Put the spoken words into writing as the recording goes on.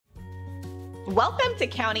Welcome to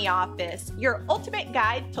County Office, your ultimate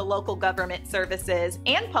guide to local government services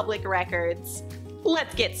and public records.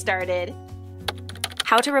 Let's get started.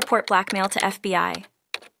 How to report blackmail to FBI.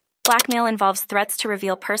 Blackmail involves threats to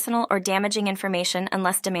reveal personal or damaging information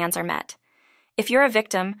unless demands are met. If you're a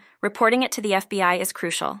victim, reporting it to the FBI is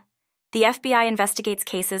crucial. The FBI investigates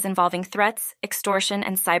cases involving threats, extortion,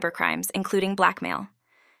 and cybercrimes, including blackmail.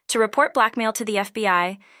 To report blackmail to the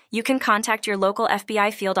FBI, you can contact your local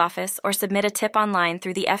FBI field office or submit a tip online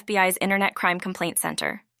through the FBI's Internet Crime Complaint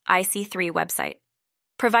Center, IC3 website.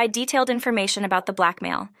 Provide detailed information about the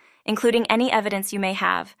blackmail, including any evidence you may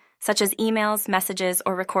have, such as emails, messages,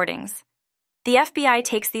 or recordings. The FBI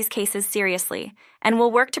takes these cases seriously and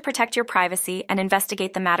will work to protect your privacy and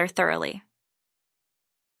investigate the matter thoroughly.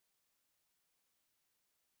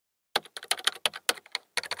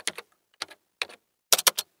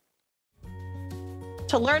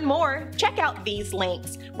 To learn more, check out these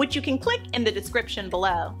links, which you can click in the description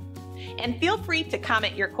below. And feel free to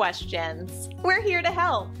comment your questions. We're here to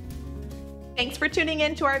help. Thanks for tuning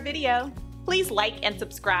in to our video. Please like and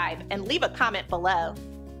subscribe and leave a comment below.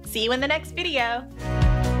 See you in the next video.